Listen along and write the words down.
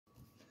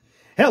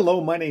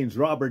Hello, my name's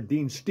Robert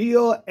Dean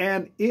Steele,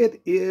 and it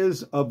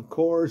is, of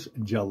course,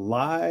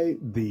 July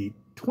the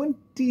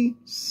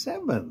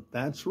 27th.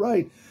 That's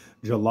right,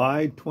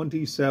 July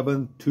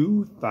 27th,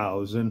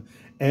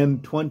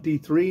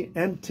 2023.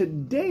 And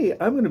today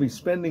I'm going to be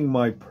spending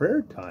my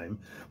prayer time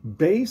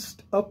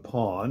based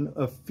upon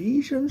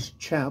Ephesians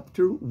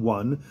chapter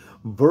 1,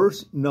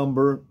 verse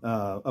number,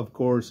 of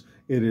course,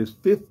 it is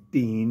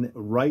 15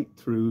 right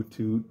through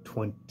to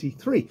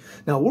 23.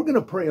 Now, we're going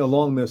to pray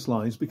along these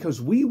lines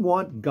because we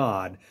want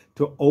God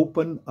to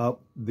open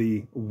up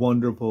the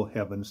wonderful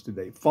heavens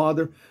today.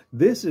 Father,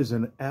 this is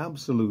an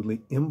absolutely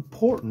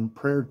important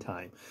prayer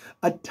time,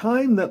 a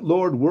time that,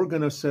 Lord, we're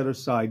going to set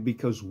aside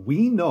because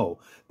we know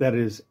that it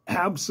is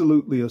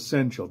absolutely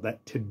essential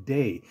that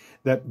today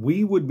that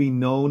we would be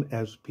known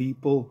as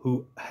people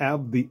who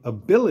have the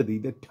ability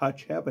to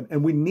touch heaven.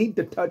 And we need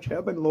to touch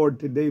heaven, Lord,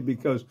 today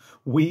because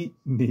we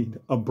need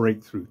a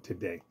breakthrough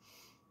today.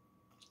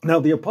 Now,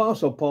 the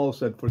Apostle Paul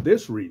said, for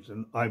this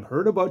reason, I've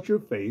heard about your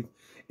faith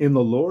in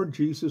the Lord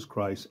Jesus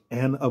Christ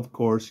and, of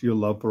course, your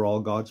love for all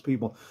God's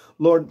people.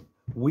 Lord,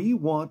 we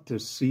want to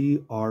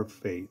see our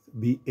faith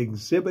be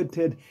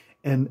exhibited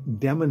and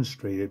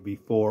demonstrated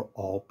before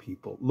all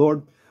people.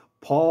 Lord,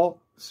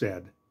 Paul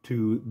said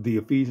to the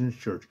Ephesians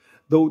church,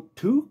 though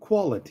two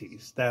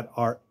qualities that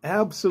are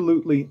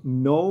absolutely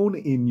known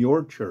in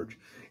your church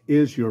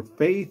is your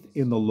faith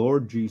in the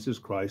Lord Jesus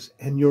Christ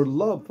and your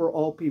love for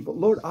all people.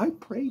 Lord, I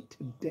pray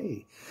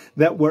today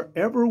that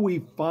wherever we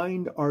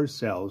find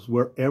ourselves,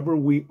 wherever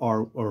we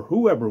are, or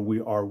whoever we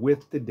are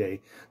with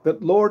today,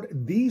 that, Lord,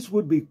 these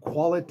would be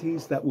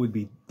qualities that would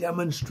be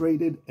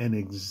demonstrated and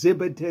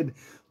exhibited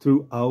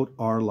throughout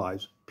our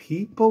lives.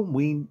 People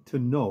need to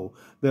know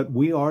that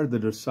we are the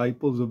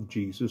disciples of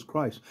Jesus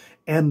Christ.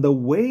 And the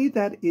way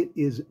that it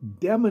is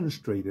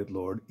demonstrated,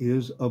 Lord,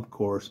 is, of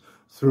course,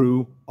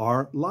 through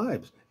our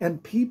lives.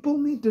 And people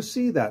need to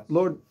see that.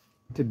 Lord,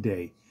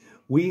 today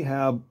we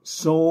have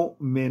so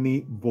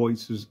many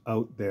voices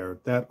out there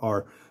that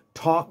are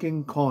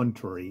talking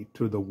contrary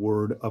to the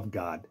Word of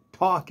God.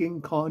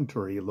 Talking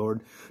contrary,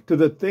 Lord, to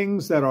the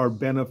things that are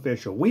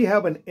beneficial. We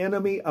have an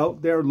enemy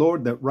out there,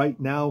 Lord, that right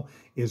now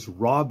is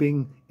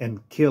robbing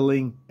and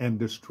killing and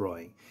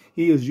destroying.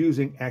 He is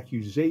using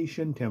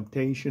accusation,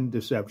 temptation,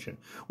 deception.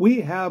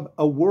 We have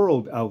a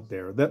world out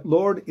there that,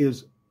 Lord,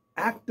 is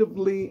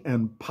actively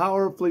and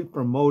powerfully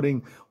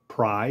promoting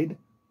pride,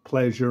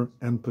 pleasure,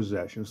 and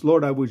possessions.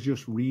 Lord, I was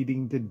just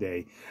reading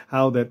today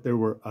how that there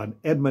were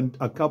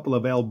a couple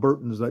of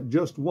Albertans that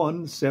just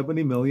won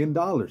 $70 million.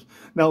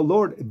 Now,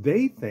 Lord,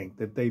 they think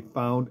that they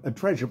found a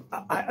treasure.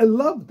 I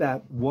love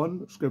that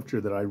one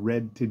scripture that I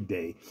read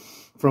today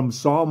from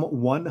Psalm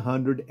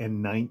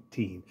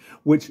 119,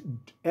 which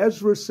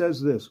Ezra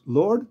says this,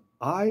 Lord,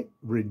 I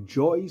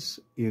rejoice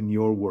in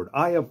your word.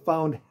 I have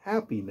found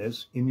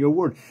happiness in your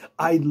word.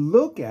 I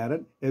look at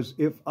it as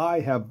if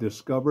I have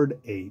discovered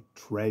a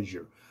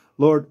treasure.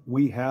 Lord,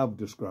 we have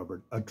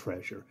discovered a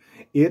treasure.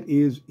 It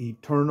is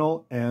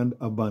eternal and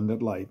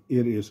abundant life.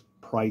 It is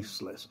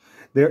priceless.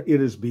 It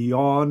is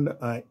beyond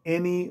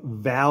any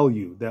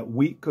value that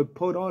we could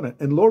put on it.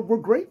 And Lord, we're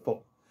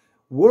grateful.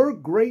 We're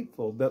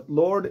grateful that,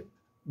 Lord,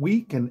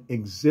 we can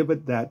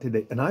exhibit that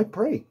today. And I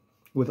pray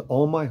with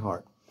all my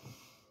heart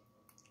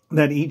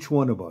that each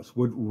one of us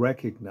would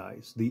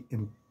recognize the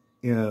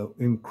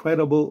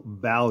incredible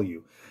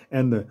value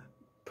and the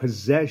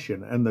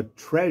possession and the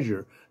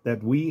treasure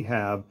that we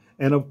have.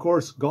 And of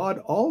course, God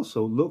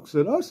also looks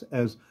at us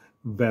as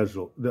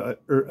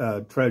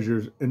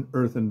treasures in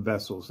earthen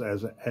vessels,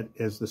 as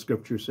the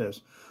scripture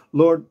says.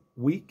 Lord,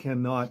 we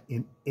cannot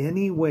in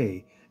any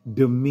way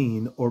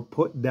demean or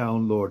put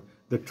down, Lord,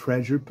 the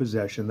treasured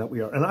possession that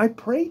we are. And I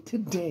pray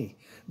today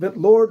that,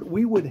 Lord,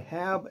 we would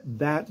have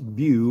that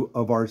view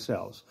of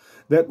ourselves,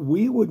 that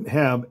we would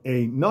have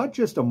not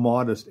just a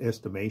modest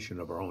estimation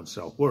of our own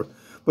self-worth,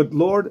 but,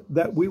 Lord,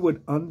 that we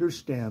would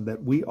understand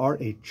that we are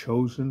a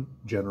chosen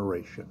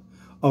generation,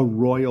 a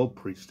royal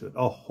priesthood,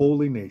 a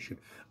holy nation,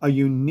 a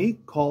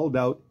unique called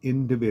out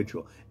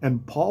individual.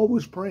 And Paul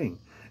was praying.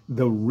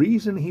 The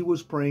reason he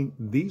was praying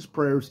these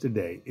prayers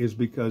today is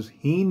because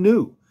he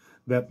knew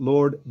that,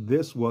 Lord,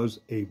 this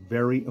was a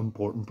very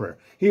important prayer.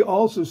 He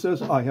also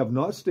says, I have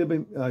not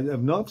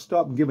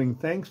stopped giving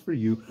thanks for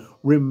you,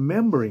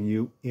 remembering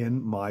you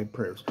in my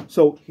prayers.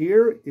 So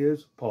here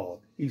is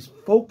Paul. He's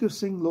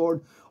focusing,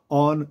 Lord,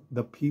 on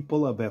the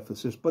people of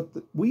Ephesus, but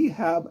we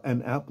have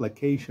an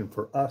application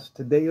for us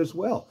today as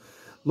well.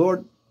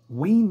 Lord,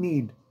 we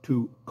need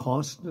to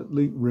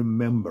constantly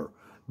remember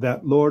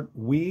that, Lord,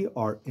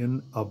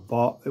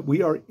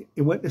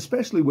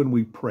 especially when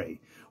we pray,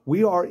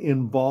 we are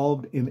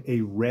involved in a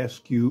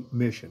rescue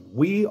mission.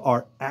 We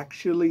are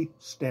actually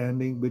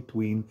standing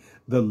between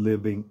the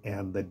living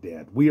and the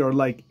dead. We are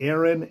like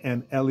Aaron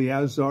and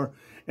Eleazar.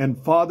 And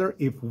Father,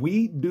 if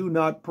we do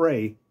not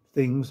pray,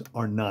 things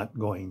are not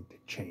going to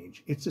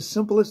change. It's as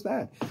simple as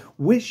that.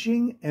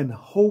 Wishing and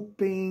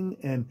hoping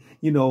and,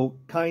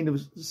 kind of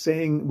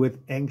saying with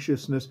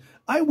anxiousness,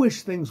 I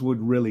wish things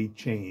would really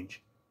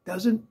change.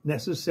 Doesn't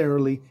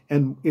necessarily,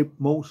 and it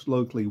most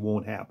likely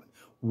won't happen.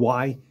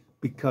 Why?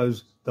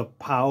 Because the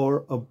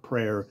power of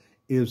prayer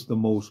is the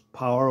most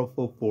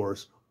powerful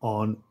force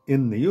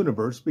in the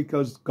universe,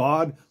 because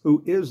God,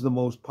 who is the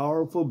most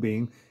powerful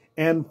being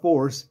and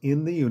force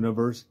in the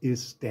universe,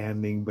 is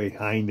standing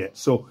behind it.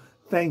 So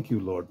thank you,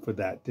 Lord, for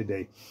that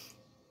today.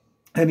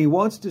 And he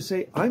wants to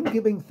say, I'm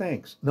giving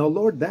thanks. Now,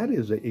 Lord, that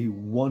is a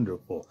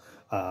wonderful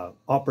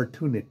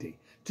opportunity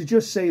to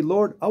just say,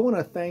 Lord, I want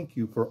to thank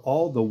you for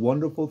all the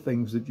wonderful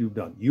things that you've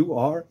done. You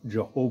are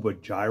Jehovah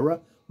Jireh,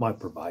 my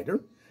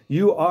provider.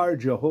 You are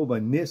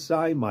Jehovah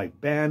Nissi, my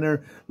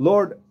banner.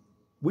 Lord,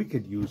 we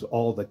could use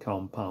all the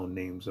compound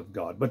names of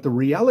God. But the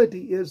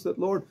reality is that,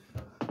 Lord,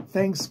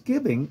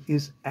 thanksgiving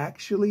is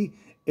actually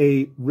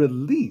a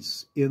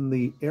release in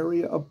the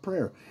area of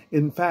prayer.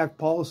 In fact,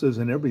 Paul says,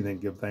 in everything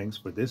give thanks,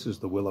 for this is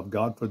the will of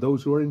God for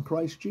those who are in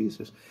Christ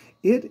Jesus.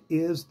 It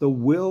is the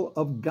will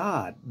of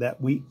God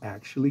that we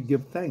actually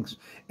give thanks.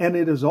 And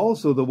it is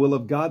also the will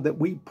of God that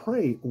we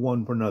pray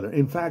one for another.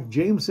 In fact,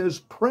 James says,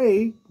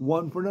 pray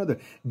one for another.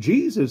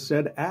 Jesus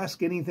said,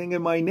 ask anything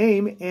in my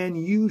name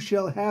and you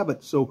shall have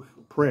it. So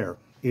prayer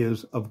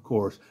is, of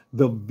course,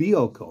 the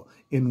vehicle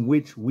in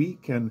which we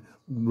can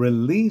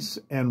release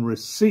and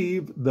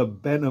receive the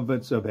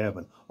benefits of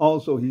heaven.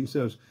 Also, he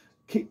says,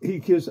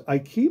 I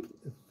keep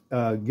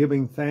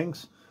giving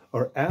thanks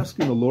or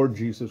asking the Lord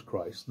Jesus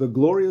Christ, the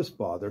glorious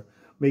Father,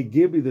 may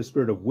give you the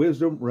spirit of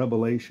wisdom,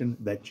 revelation,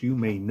 that you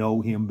may know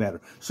him better.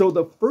 So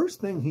the first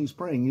thing he's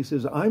praying, he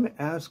says, I'm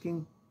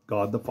asking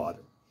God the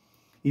Father.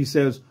 He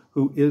says,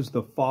 who is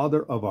the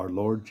Father of our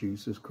Lord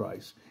Jesus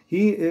Christ.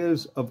 He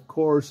is, of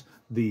course,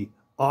 the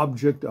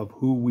object of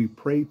who we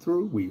pray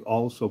through. We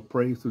also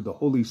pray through the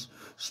Holy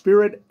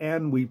Spirit,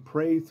 and we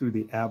pray through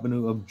the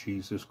avenue of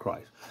Jesus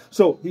Christ.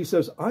 So he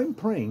says, I'm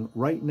praying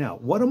right now.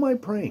 What am I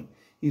praying?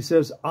 He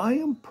says, I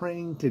am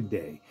praying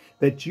today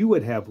that you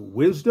would have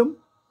wisdom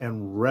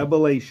and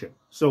revelation.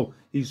 So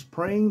he's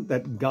praying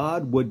that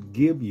God would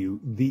give you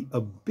the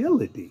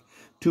ability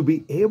to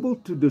be able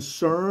to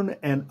discern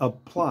and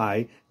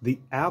apply the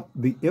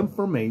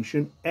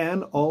information,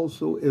 and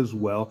also as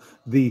well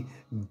the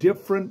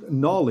different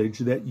knowledge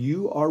that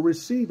you are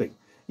receiving.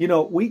 You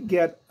know, we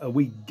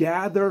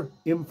gather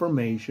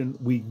information,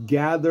 we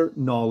gather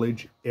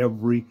knowledge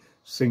every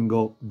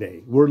single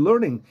day. We're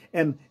learning.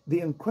 And the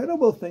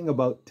incredible thing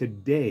about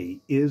today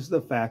is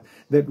the fact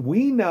that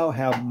we now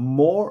have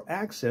more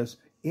access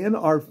in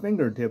our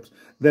fingertips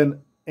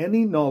than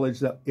any knowledge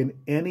that in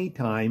any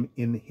time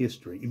in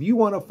history. If you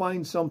want to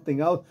find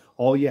something out,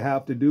 all you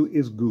have to do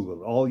is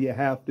Google. All you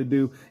have to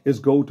do is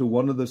go to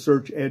one of the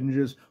search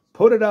engines,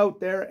 put it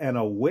out there, and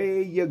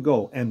away you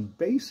go. And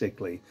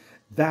basically,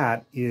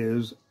 that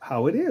is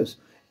how it is.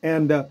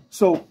 And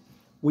so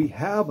we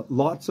have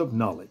lots of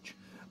knowledge.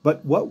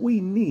 But what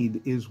we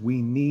need is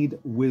we need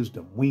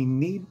wisdom. We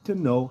need to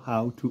know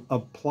how to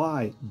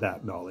apply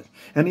that knowledge.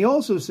 And he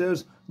also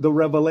says the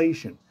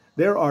revelation.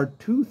 There are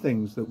two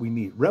things that we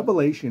need.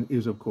 Revelation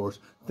is, of course,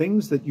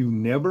 things that you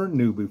never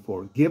knew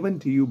before, given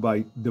to you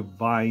by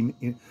divine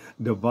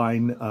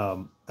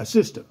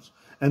assistance.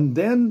 And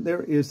then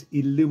there is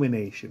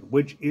illumination,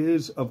 which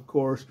is, of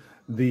course,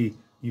 you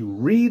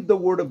read the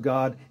Word of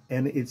God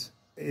and it's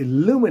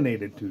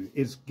illuminated to you.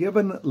 It's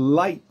given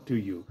light to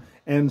you.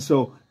 And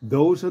so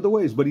those are the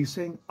ways. But he's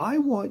saying, I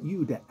want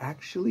you to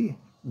actually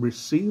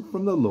receive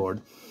from the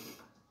Lord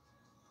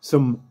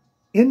some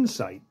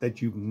insight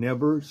that you've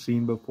never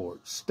seen before,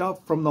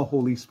 stuff from the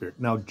Holy Spirit.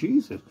 Now,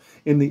 Jesus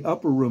in the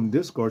upper room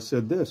discourse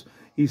said this.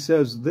 He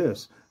says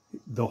this,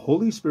 the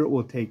Holy Spirit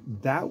will take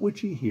that which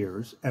he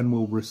hears and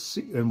will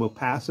receive and will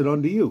pass it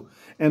on to you.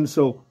 And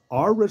so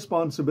our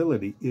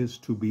responsibility is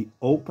to be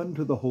open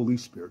to the Holy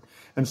Spirit.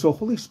 And so,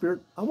 Holy Spirit,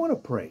 I want to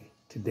pray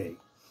today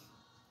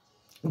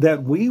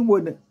that we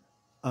would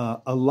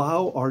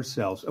allow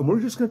ourselves, and we're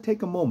just going to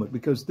take a moment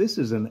because this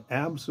is an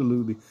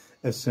absolutely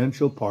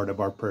essential part of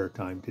our prayer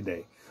time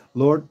today.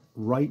 Lord,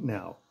 right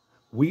now,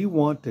 we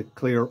want to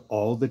clear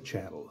all the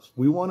channels.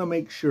 We want to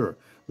make sure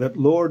that,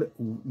 Lord,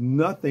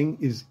 nothing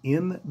is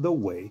in the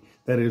way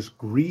that is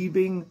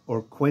grieving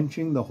or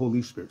quenching the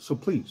Holy Spirit. So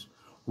please,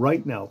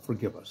 right now,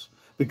 forgive us.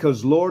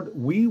 Because, Lord,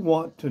 we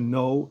want to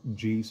know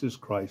Jesus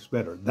Christ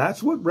better.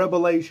 That's what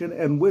revelation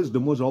and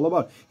wisdom was all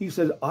about. He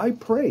says, I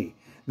pray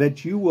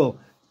that you will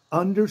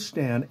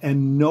understand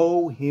and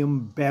know him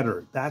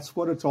better. That's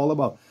what it's all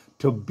about,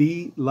 to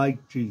be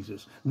like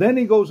Jesus. Then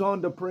he goes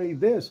on to pray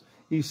this.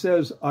 He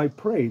says, I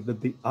pray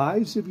that the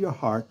eyes of your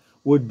heart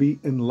would be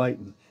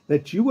enlightened,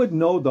 that you would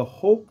know the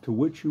hope to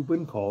which you've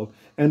been called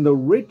and the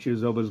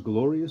riches of his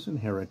glorious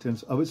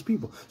inheritance of his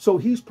people. So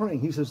he's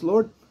praying. He says,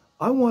 Lord,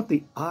 I want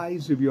the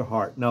eyes of your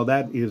heart. Now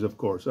that is, of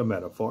course, a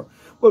metaphor.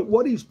 But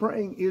what he's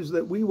praying is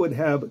that we would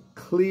have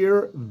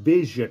clear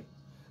vision,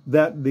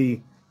 that the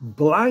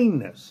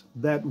blindness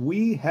that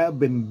we have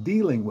been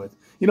dealing with.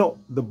 You know,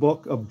 the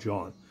book of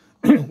John,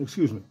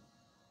 excuse me,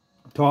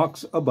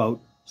 talks about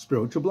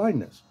spiritual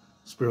blindness,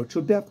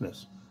 spiritual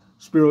deafness,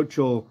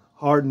 spiritual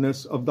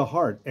hardness of the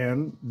heart,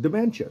 and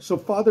dementia. So,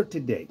 Father,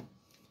 today,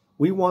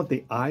 we want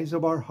the eyes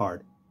of our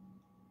heart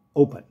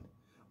open.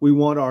 We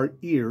want our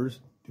ears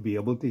to be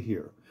able to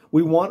hear.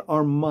 We want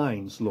our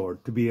minds,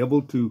 Lord, to be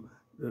able to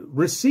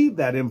receive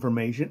that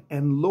information.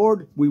 And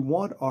Lord, we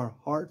want our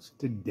hearts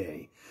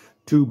today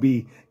to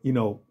be,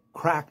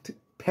 cracked,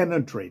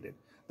 penetrated.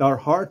 Our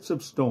hearts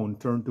of stone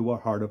turned to a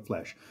heart of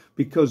flesh.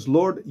 Because,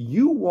 Lord,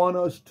 you want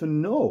us to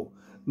know,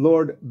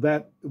 Lord,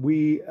 that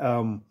we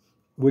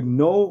would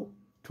know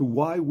to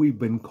why we've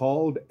been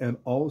called, and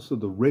also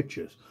the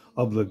riches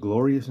of the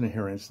glorious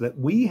inheritance that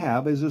we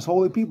have as his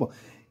holy people.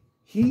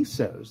 He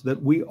says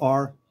that we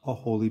are a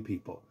holy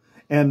people.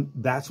 And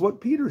that's what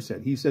Peter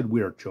said. He said,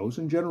 we are a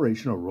chosen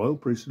generation, a royal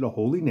priesthood, a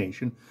holy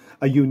nation,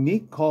 a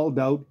unique called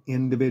out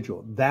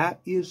individual. That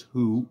is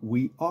who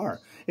we are.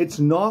 It's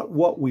not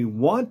what we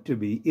want to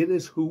be. It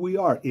is who we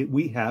are.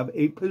 We have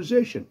a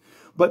position.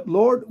 But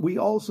Lord, we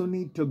also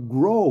need to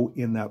grow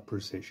in that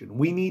position.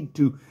 We need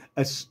to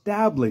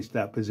establish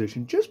that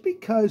position. Just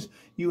because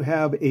you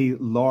have a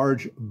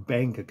large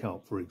bank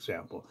account, for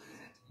example,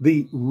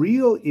 the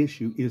real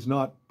issue is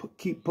not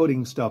keep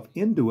putting stuff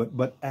into it,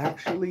 but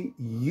actually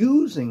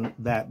using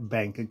that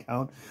bank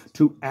account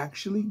to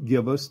actually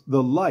give us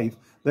the life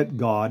that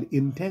God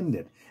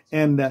intended.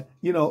 And,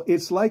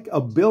 it's like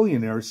a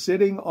billionaire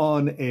sitting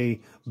on $1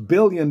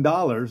 billion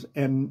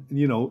and,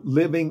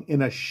 living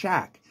in a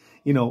shack,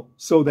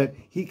 so that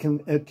he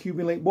can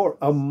accumulate more.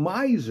 A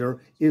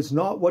miser is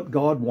not what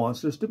God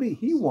wants us to be.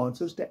 He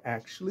wants us to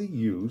actually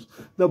use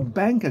the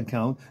bank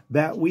account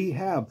that we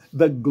have,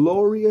 the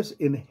glorious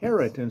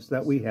inheritance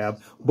that we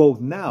have both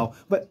now.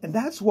 And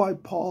that's why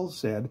Paul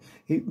said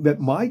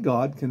that my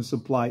God can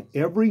supply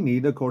every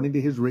need according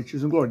to his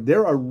riches and glory.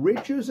 There are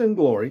riches and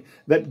glory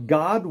that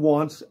God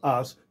wants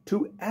us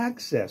to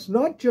access,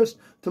 not just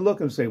to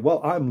look and say,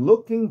 well, I'm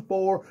looking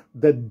for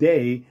the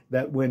day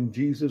that when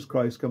Jesus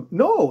Christ comes.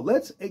 No,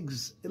 let's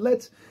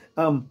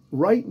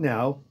right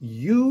now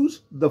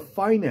use the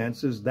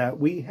finances that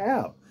we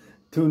have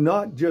to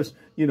not just,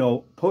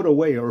 put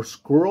away or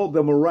squirrel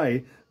them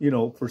away,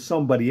 for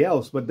somebody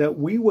else, but that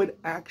we would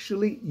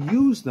actually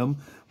use them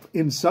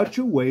in such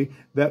a way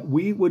that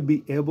we would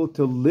be able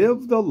to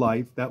live the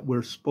life that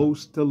we're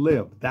supposed to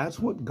live. That's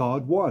what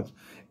God wants.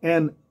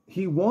 And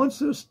he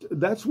wants us,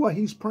 that's why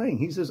he's praying.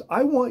 He says,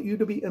 I want you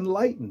to be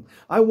enlightened.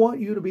 I want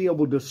you to be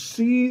able to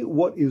see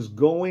what is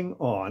going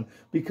on,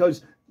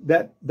 because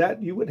that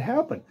you would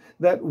happen,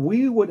 that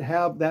we would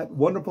have that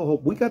wonderful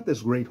hope. We got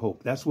this great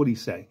hope. That's what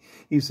he's saying.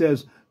 He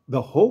says,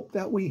 the hope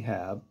that we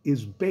have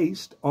is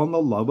based on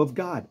the love of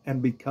God.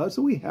 And because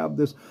we have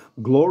this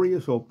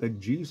glorious hope that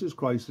Jesus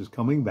Christ is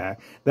coming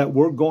back, that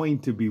we're going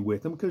to be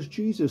with him, because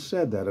Jesus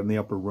said that in the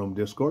upper room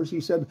discourse.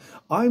 He said,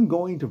 I'm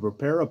going to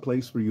prepare a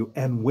place for you,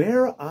 and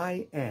where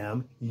I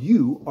am,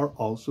 you are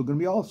also going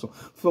to be also.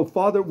 So,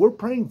 Father, we're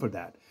praying for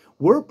that.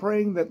 We're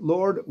praying that,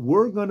 Lord,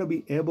 we're going to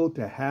be able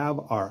to have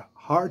our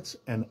hearts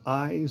and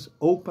eyes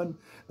open,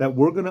 that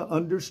we're going to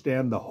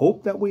understand the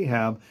hope that we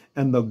have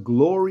and the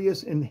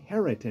glorious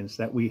inheritance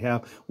that we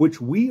have,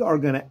 which we are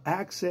going to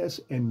access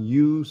and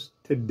use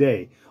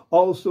today.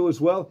 Also,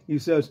 as well, he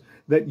says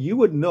that you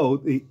would know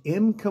the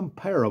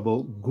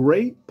incomparable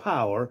great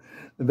power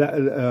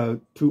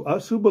that to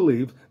us who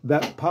believe,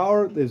 that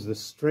power is the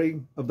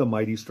strength of the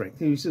mighty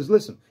strength. And he says,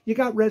 listen, you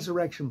got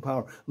resurrection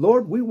power.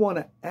 Lord, we want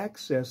to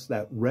access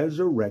that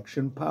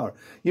resurrection power.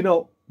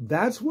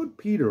 That's what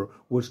Peter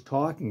was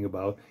talking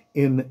about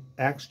in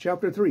Acts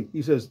chapter 3.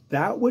 He says,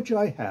 that which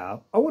I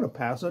have, I want to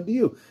pass on to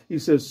you. He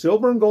says,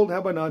 silver and gold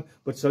have I none,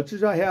 but such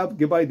as I have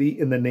give I thee.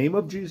 In the name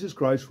of Jesus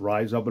Christ,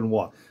 rise up and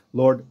walk.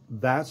 Lord,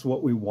 that's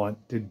what we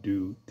want to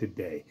do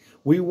today.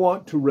 We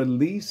want to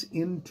release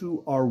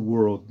into our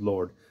world,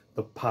 Lord,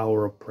 the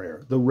power of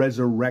prayer, the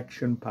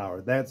resurrection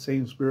power. That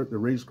same Spirit that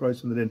raised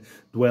Christ from the dead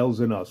dwells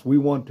in us. We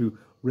want to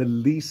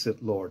release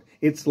it, Lord.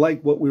 It's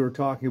like what we were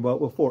talking about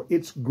before.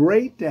 It's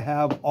great to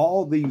have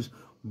all these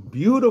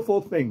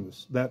beautiful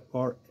things that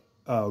are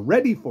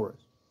ready for us.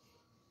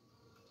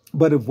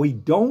 But if we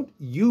don't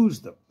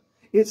use them,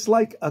 it's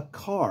like a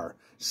car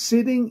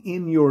sitting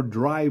in your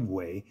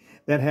driveway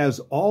that has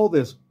all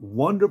this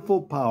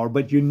wonderful power,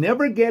 but you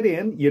never get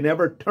in, you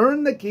never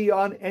turn the key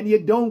on, and you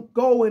don't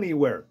go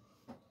anywhere.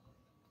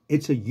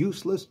 It's a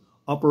useless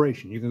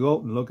operation. You can go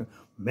out and look,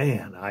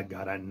 man, I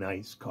got a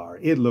nice car.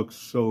 It looks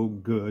so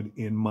good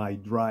in my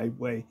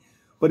driveway.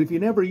 But if you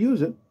never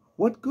use it,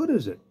 what good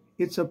is it?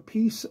 It's a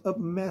piece of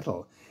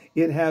metal.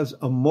 It has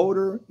a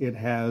motor, it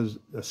has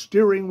a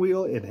steering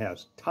wheel, it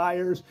has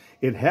tires,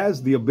 it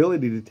has the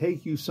ability to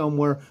take you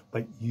somewhere,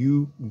 but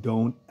you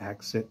don't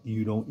access it,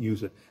 you don't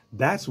use it.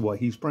 That's what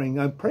he's praying.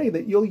 I pray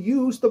that you'll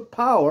use the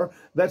power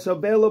that's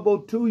available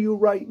to you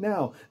right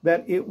now,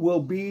 that it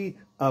will be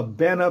a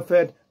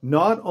benefit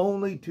not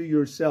only to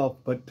yourself,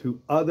 but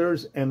to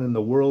others and in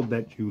the world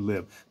that you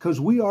live. Because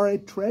we are a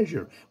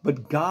treasure,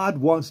 but God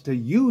wants to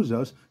use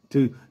us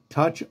to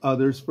touch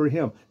others for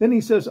him. Then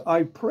he says,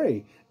 I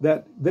pray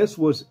that this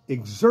was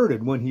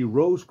exerted when he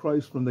rose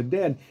Christ from the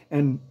dead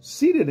and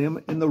seated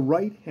him in the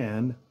right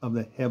hand of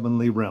the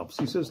heavenly realms.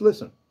 He says,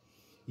 listen,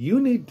 You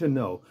need to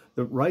know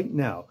that right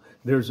now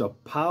there's a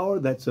power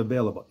that's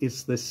available.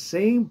 It's the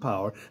same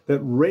power that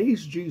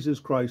raised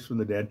Jesus Christ from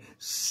the dead,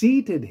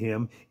 seated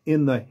him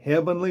in the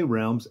heavenly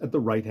realms at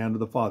the right hand of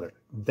the Father.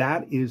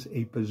 That is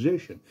a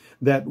position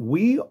that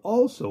we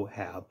also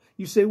have.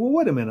 You say, well,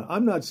 wait a minute,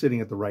 I'm not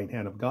sitting at the right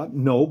hand of God.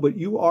 No, but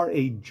you are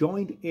a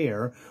joint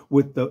heir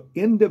with the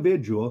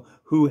individual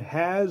who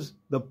has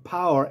the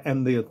power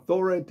and the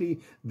authority,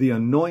 the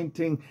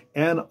anointing,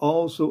 and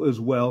also as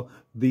well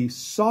the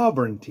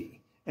sovereignty.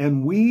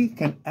 And we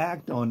can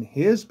act on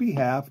his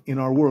behalf in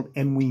our world,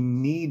 and we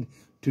need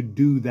to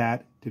do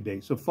that today.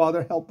 So,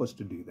 Father, help us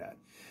to do that.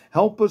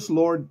 Help us,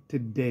 Lord,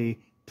 today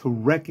to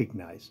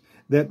recognize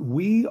that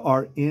we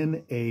are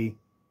in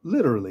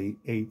literally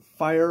a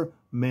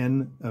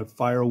fireman, a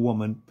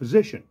firewoman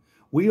position.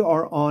 We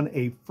are on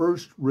a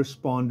first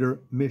responder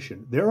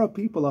mission. There are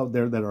people out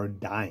there that are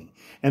dying.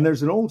 And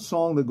there's an old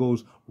song that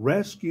goes,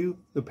 rescue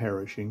the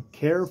perishing,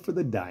 care for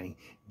the dying.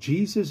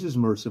 Jesus is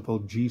merciful,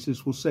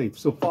 Jesus will save.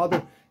 So,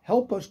 Father,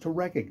 help us to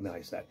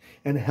recognize that.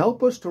 And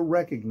help us to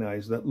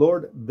recognize that,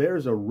 Lord,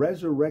 there's a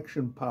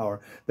resurrection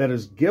power that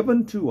is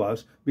given to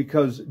us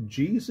because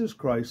Jesus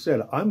Christ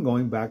said, I'm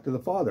going back to the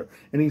Father.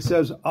 And he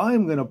says,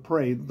 I'm going to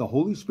pray that the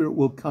Holy Spirit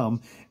will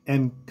come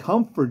and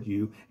comfort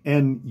you,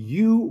 and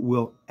you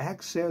will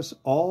access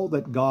all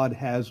that God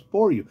has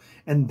for you.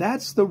 And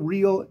that's the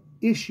real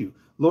issue.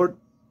 Lord,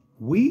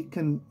 we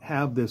can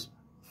have this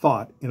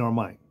thought in our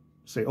mind.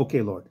 Say,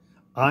 okay, Lord,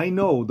 I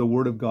know the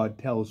Word of God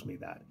tells me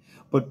that.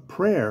 But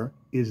prayer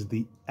is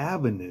the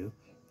avenue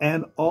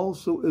and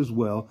also as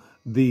well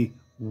the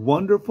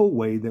wonderful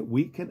way that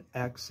we can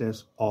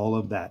access all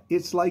of that.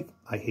 It's like,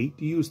 I hate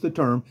to use the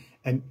term,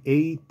 an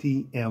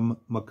ATM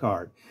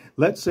card.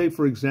 Let's say,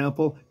 for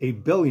example, a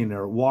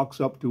billionaire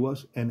walks up to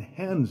us and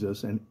hands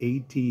us an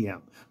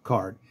ATM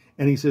card.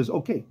 And he says,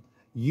 okay,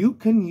 you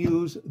can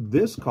use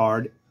this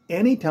card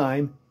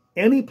anytime,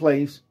 any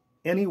place,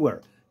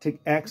 anywhere to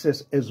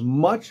access as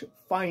much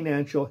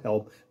financial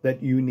help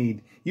that you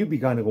need. You'd be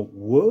kind of go,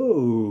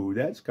 whoa,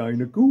 that's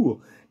kind of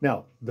cool.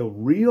 Now, the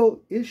real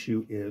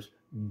issue is,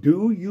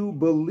 do you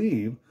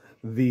believe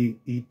the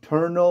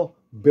eternal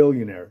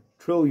billionaire,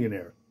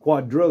 trillionaire,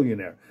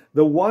 quadrillionaire,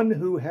 the one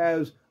who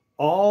has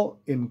all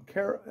in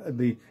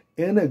the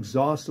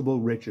inexhaustible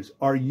riches?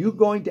 Are you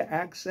going to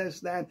access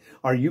that?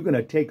 Are you going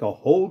to take a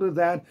hold of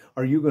that?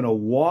 Are you going to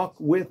walk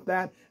with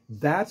that?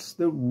 That's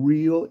the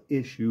real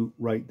issue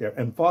right there.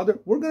 And Father,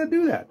 we're going to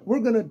do that. We're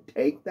going to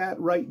take that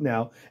right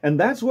now. And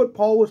that's what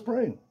Paul was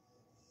praying.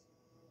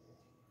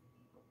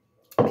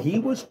 He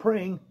was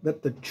praying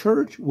that the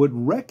church would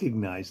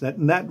recognize that,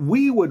 and that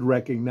we would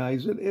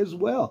recognize it as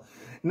well.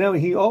 Now,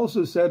 he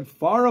also said,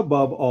 far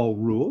above all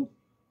rule,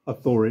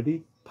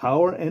 authority,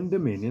 power, and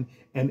dominion,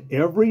 and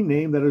every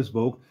name that is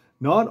invoked,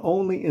 not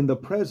only in the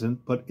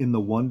present, but in the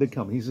one to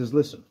come. He says,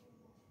 listen,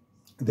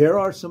 there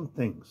are some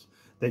things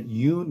that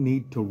you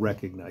need to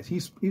recognize.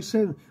 He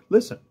said,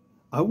 listen,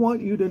 I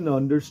want you to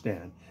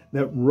understand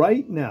that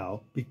right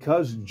now,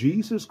 because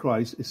Jesus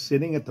Christ is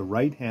sitting at the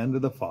right hand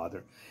of the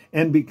Father,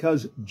 and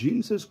because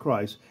Jesus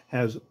Christ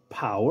has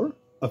power,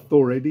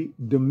 authority,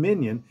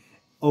 dominion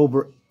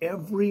over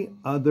every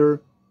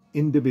other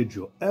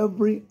individual,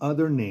 every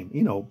other name.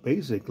 You know,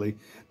 basically,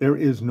 there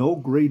is no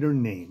greater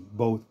name,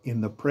 both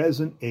in the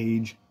present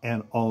age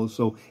and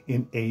also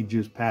in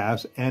ages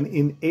past and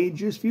in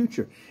ages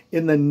future.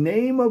 In the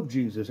name of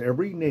Jesus,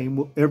 every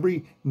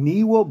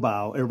knee will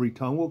bow, every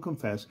tongue will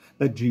confess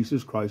that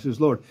Jesus Christ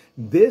is Lord.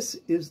 This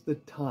is the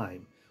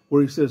time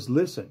where he says,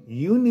 listen,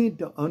 you need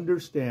to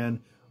understand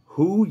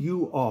who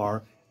you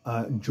are,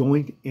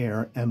 joint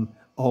heir, and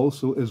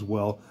also as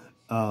well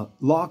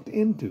locked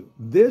into.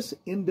 This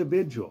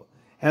individual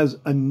has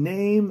a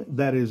name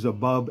that is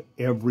above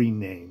every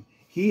name.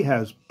 He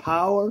has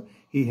power,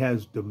 he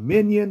has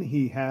dominion,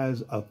 he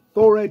has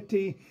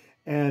authority,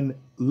 and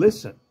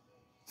listen,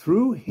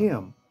 through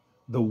him,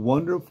 the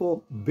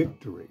wonderful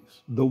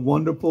victories, the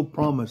wonderful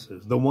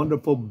promises, the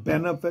wonderful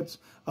benefits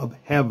of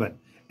heaven,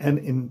 and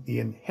in the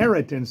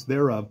inheritance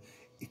thereof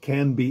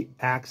can be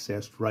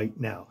accessed right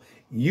now.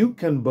 You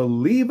can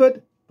believe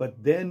it,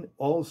 but then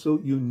also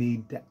you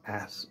need to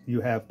ask.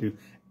 You have to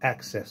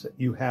access it.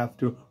 You have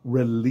to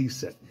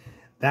release it.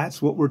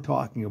 That's what we're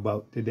talking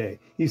about today.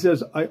 He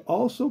says, I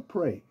also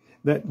pray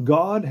that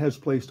God has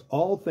placed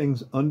all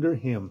things under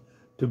him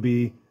to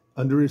be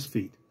under his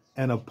feet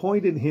and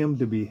appointed him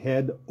to be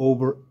head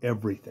over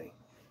everything.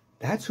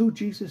 That's who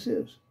Jesus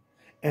is.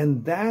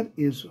 And that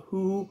is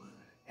who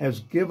has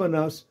given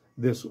us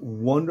this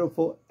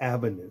wonderful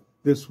avenue,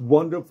 this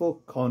wonderful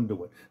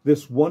conduit,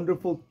 this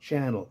wonderful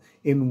channel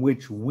in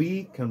which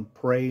we can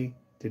pray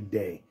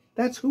today.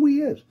 That's who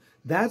he is.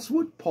 That's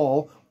what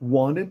Paul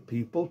wanted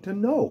people to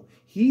know.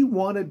 He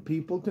wanted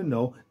people to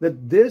know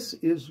that this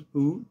is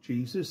who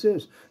Jesus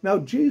is. Now,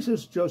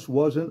 Jesus just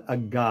wasn't a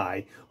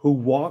guy who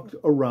walked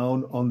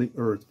around on the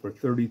earth for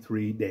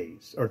 33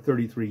 days or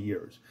 33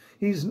 years.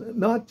 He's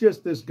not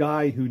just this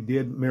guy who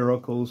did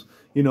miracles,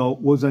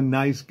 was a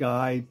nice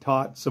guy,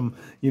 taught some,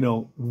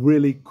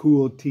 really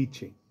cool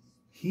teaching.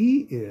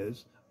 He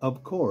is,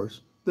 of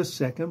course, the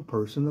second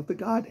person of the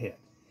Godhead.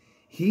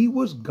 He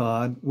was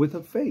God with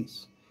a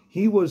face.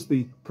 He was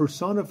the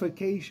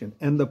personification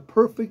and the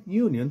perfect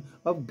union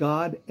of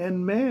God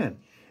and man.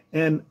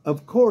 And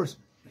of course,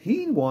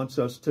 he wants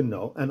us to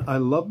know, and I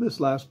love this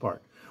last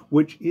part,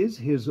 which is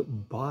his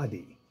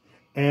body.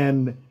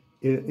 And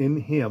in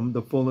him,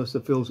 the fullness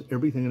that fills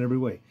everything in every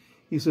way.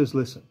 He says,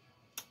 listen,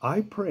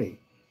 I pray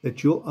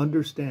that you'll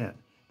understand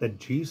that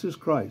Jesus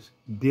Christ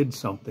did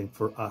something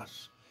for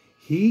us.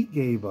 He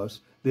gave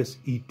us this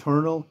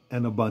eternal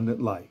and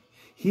abundant life.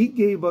 He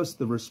gave us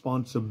the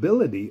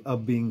responsibility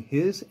of being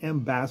his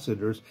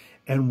ambassadors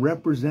and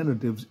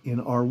representatives in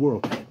our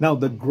world. Now,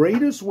 the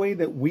greatest way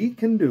that we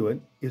can do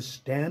it is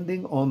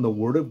standing on the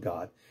Word of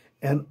God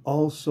and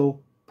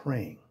also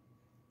praying,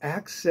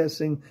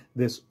 accessing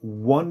this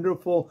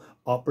wonderful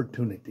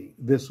opportunity,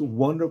 this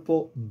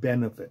wonderful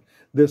benefit,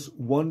 this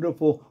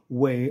wonderful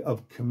way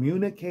of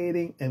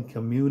communicating and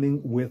communing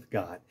with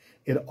God.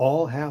 It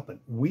all happened.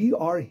 We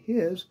are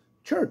his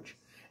church.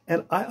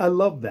 And I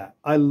love that.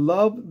 I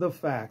love the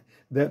fact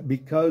that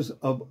because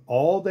of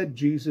all that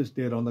Jesus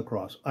did on the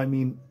cross, I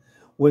mean,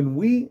 when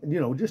we,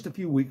 just a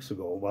few weeks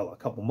ago, well, a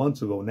couple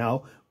months ago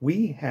now,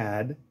 we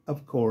had,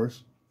 of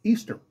course,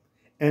 Easter.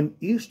 And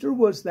Easter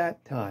was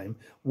that time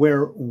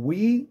where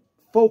we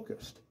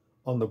focused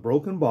on the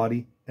broken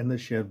body and the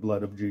shed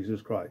blood of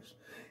Jesus Christ.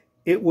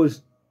 It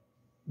was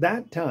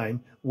that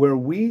time where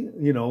we,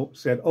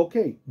 said,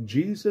 okay,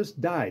 Jesus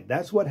died.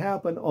 That's what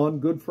happened on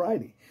Good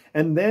Friday.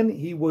 And then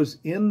he was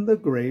in the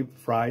grave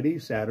Friday,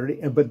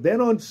 Saturday, but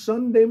then on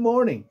Sunday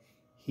morning,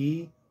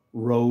 he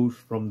rose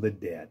from the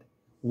dead.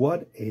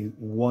 What a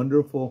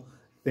wonderful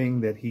thing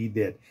that he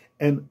did.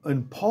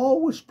 And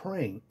Paul was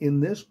praying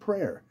in this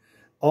prayer,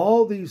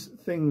 all these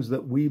things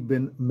that we've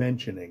been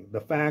mentioning,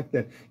 the fact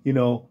that,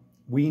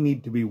 we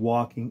need to be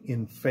walking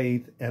in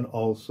faith and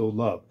also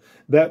love,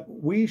 that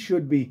we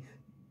should be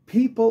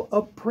people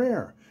of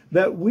prayer,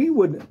 that we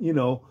would,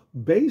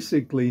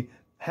 basically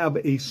have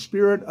a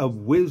spirit of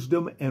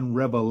wisdom and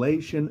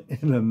revelation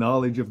and a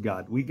knowledge of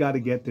God. We got to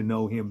get to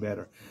know him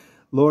better.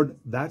 Lord,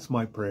 that's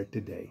my prayer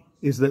today,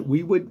 is that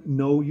we would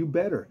know you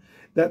better.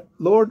 That,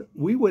 Lord,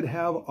 we would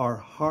have our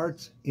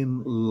hearts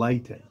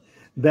enlightened.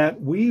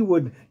 That we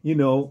would,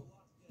 know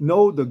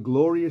the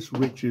glorious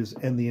riches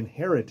and the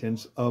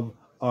inheritance of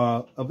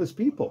his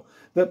people.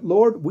 That,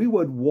 Lord, we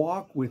would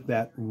walk with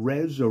that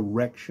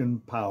resurrection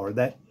power,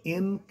 that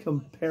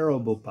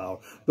incomparable power,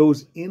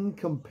 those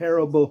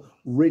incomparable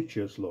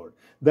riches, Lord.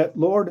 That,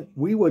 Lord,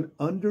 we would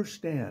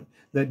understand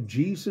that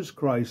Jesus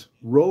Christ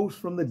rose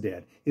from the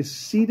dead, is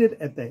seated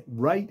at the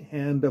right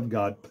hand of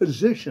God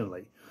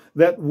positionally,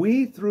 that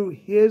we, through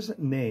his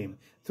name,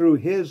 through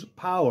his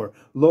power,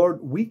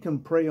 Lord, we can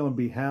pray on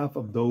behalf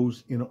of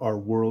those in our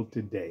world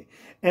today.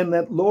 And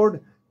that,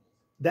 Lord,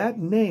 that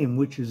name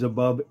which is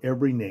above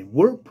every name,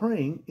 we're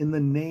praying in the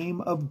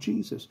name of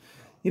Jesus.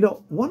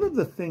 One of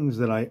the things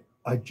that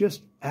I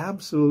just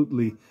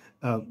absolutely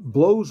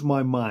blows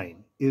my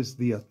mind is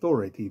the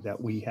authority that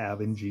we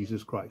have in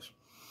Jesus Christ.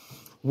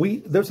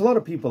 There's a lot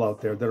of people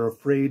out there that are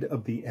afraid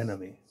of the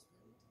enemy.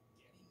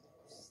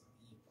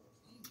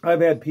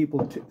 I've had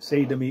people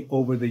say to me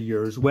over the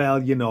years,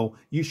 well,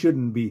 you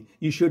shouldn't,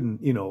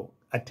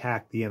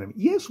 attack the enemy.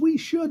 Yes, we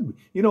should,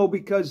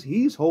 because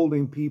he's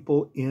holding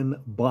people in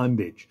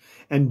bondage.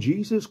 And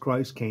Jesus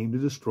Christ came to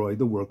destroy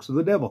the works of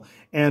the devil.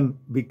 And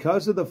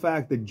because of the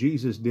fact that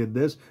Jesus did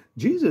this,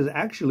 Jesus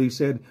actually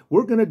said,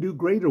 we're going to do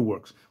greater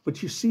works.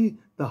 But you see,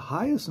 the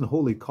highest and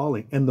holy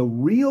calling and the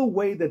real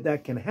way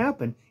that can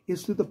happen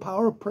is through the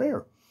power of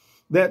prayer.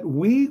 That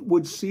we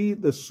would see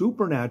the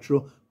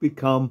supernatural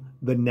become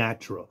the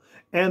natural.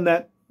 And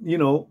that,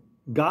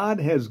 God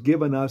has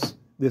given us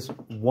this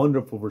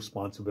wonderful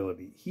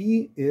responsibility.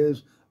 He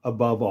is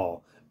above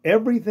all.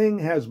 Everything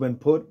has been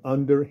put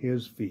under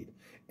his feet.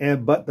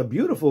 But the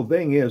beautiful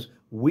thing is,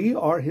 we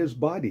are his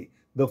body,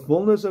 the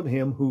fullness of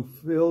him who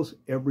fills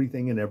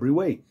everything in every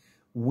way.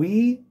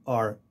 We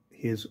are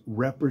his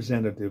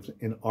representatives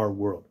in our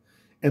world.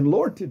 And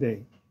Lord,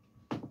 today,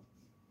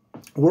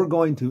 we're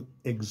going to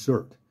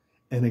exert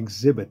and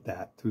exhibit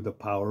that through the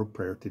power of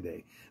prayer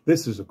today.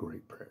 This is a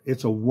great prayer.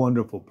 It's a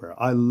wonderful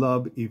prayer. I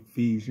love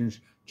Ephesians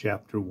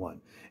chapter 1.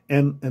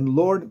 And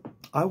Lord,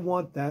 I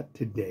want that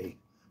today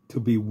to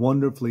be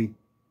wonderfully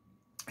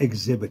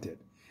exhibited.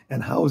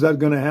 And how is that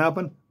going to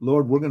happen?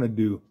 Lord, we're going to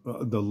do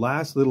the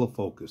last little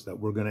focus that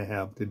we're going to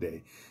have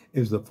today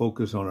is the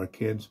focus on our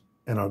kids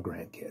and our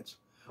grandkids.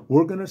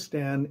 We're going to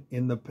stand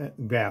in the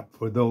gap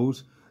for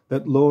those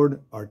that,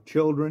 Lord, are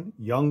children,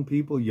 young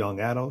people, young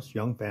adults,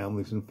 young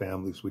families, and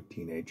families with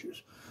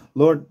teenagers.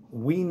 Lord,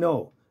 we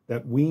know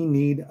that we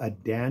need a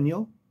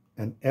Daniel,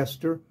 an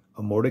Esther,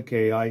 a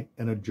Mordecai,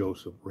 and a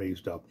Joseph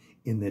raised up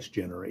in this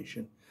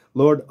generation.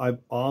 Lord, I've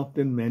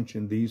often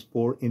mentioned these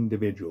four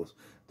individuals.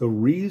 The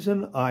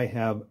reason I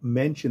have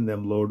mentioned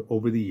them, Lord,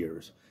 over the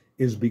years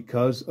is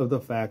because of the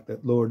fact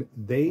that, Lord,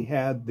 they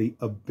had the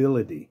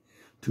ability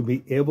to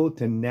be able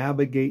to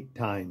navigate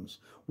times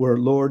where,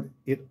 Lord,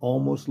 it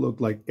almost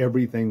looked like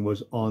everything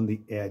was on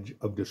the edge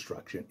of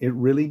destruction. It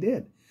really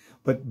did.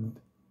 But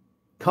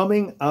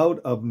coming out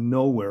of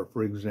nowhere,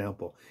 for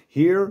example.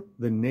 Here,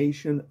 the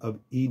nation of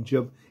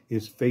Egypt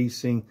is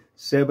facing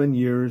 7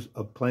 years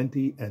of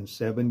plenty and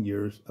 7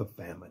 years of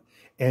famine.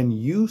 And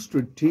you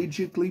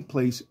strategically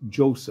place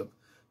Joseph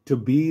to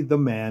be the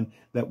man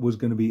that was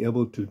going to be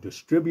able to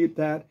distribute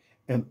that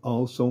and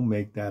also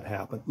make that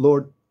happen.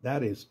 Lord,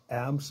 that is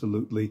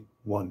absolutely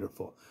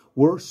wonderful.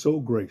 We're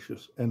so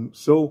gracious and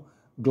so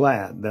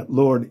glad that,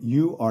 Lord,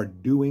 you are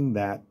doing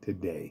that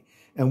today.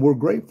 And we're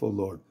grateful,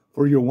 Lord,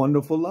 for your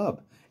wonderful love.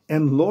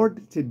 And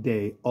Lord,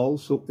 today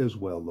also as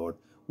well, Lord,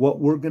 what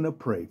we're going to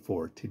pray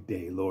for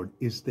today, Lord,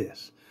 is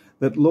this,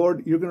 that,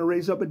 Lord, you're going to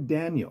raise up a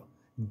Daniel.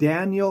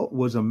 Daniel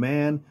was a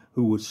man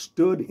who was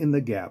stood in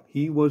the gap.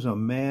 He was a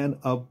man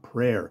of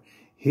prayer.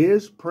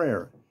 His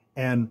prayer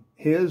and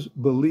his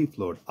belief,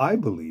 Lord, I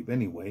believe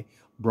anyway,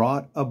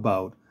 brought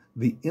about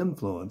the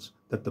influence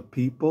that the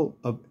people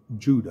of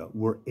Judah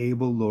were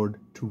able, Lord,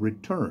 to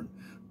return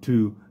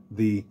to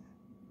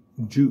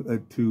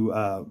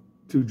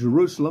to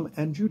Jerusalem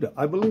and Judah.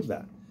 I believe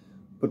that.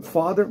 But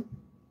Father,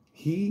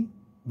 he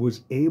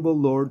was able,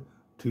 Lord,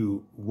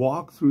 to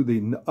walk through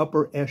the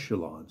upper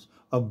echelons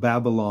of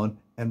Babylon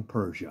and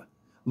Persia.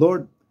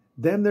 Lord,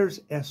 then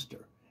there's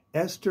Esther.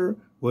 Esther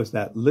was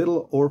that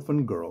little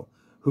orphan girl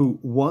who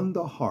won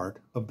the heart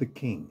of the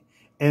king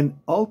and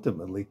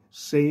ultimately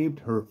saved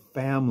her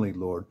family,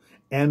 Lord,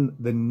 and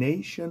the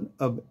nation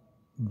of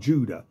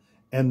Judah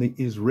and the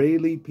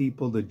Israeli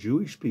people, the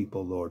Jewish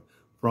people, Lord,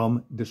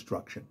 from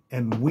destruction.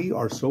 And we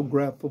are so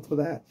grateful for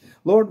that.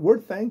 Lord, we're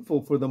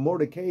thankful for the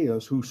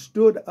Mordecai's who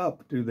stood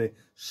up to the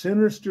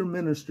sinister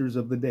ministers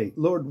of the day.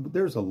 Lord,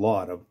 there's a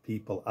lot of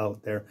people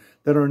out there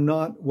that are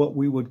not what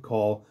we would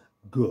call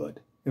good.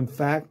 In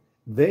fact,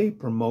 they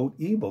promote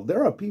evil.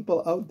 There are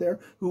people out there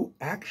who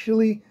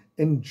actually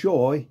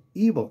enjoy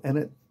evil.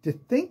 And to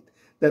think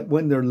that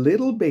when they're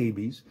little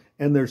babies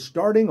and they're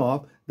starting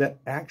off, that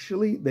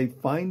actually they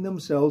find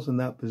themselves in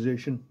that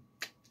position,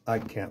 I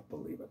can't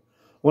believe it.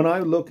 When I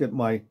look at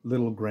my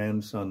little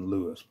grandson,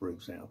 Lewis, for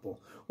example,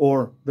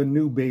 or the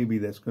new baby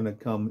that's going to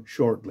come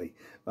shortly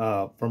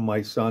from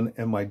my son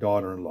and my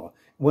daughter-in-law,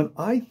 when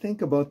I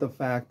think about the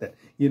fact that,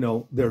 you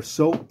know, they're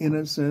so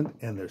innocent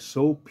and they're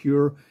so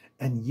pure,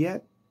 and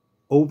yet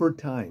over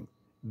time,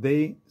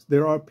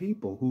 there are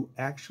people who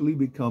actually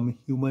become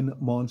human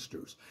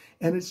monsters.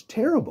 And it's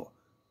terrible.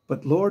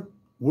 But Lord,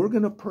 we're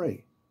going to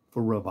pray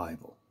for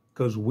revival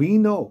because we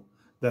know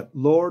that,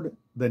 Lord,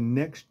 the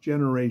next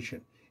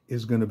generation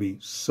is going to be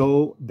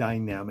so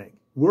dynamic.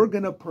 We're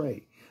going to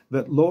pray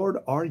that, Lord,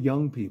 our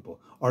young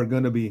people are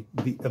going to be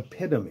the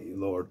epitome,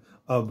 Lord,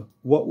 of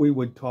what we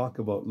would talk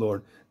about,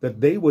 Lord, that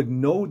they would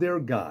know their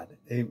God.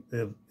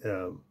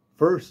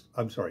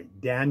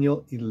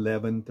 Daniel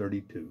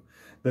 11:32,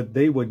 that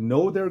they would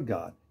know their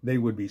God, they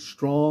would be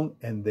strong,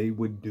 and they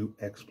would do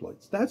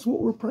exploits. That's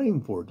what we're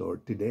praying for,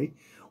 Lord, today.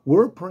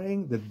 We're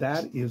praying that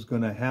that is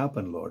going to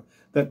happen, Lord,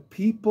 that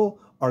people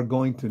are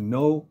going to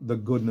know the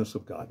goodness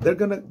of God.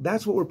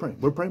 That's what we're praying.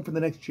 We're praying for the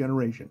next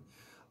generation.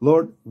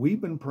 Lord, we've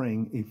been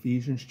praying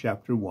Ephesians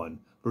chapter 1,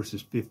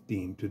 verses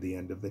 15 to the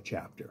end of the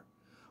chapter.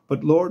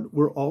 But Lord,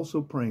 we're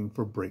also praying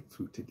for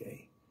breakthrough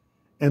today.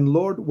 And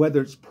Lord,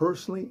 whether it's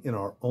personally in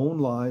our own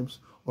lives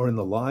or in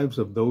the lives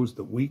of those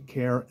that we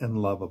care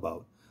and love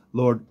about,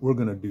 Lord, we're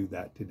going to do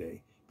that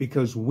today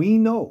because we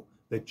know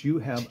that you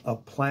have a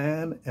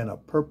plan and a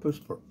purpose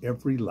for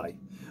every life.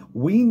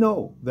 We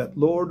know that,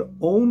 Lord,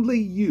 only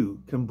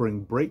you can bring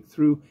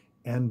breakthrough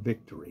and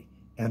victory.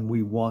 And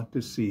we want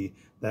to see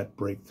that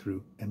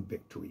breakthrough and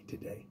victory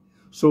today.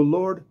 So,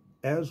 Lord,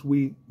 as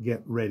we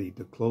get ready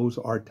to close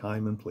our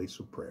time and place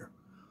of prayer,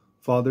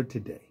 Father,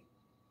 today,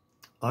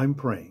 I'm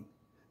praying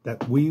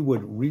that we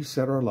would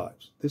reset our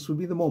lives. This would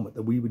be the moment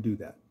that we would do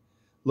that.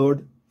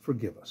 Lord,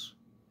 forgive us.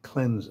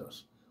 Cleanse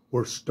us.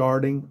 We're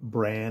starting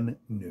brand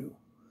new.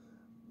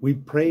 We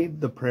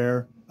prayed the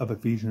prayer of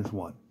Ephesians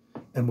 1,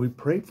 and we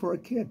prayed for our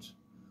kids.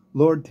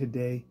 Lord,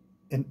 today,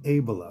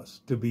 enable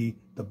us to be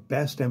the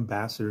best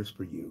ambassadors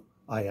for you.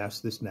 I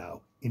ask this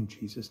now in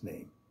Jesus'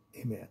 name.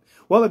 Amen.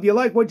 Well, if you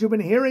like what you've been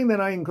hearing, then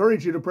I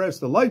encourage you to press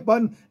the like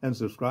button and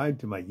subscribe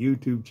to my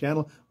YouTube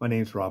channel. My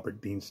name's Robert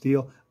Dean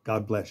Steele.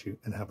 God bless you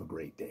and have a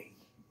great day.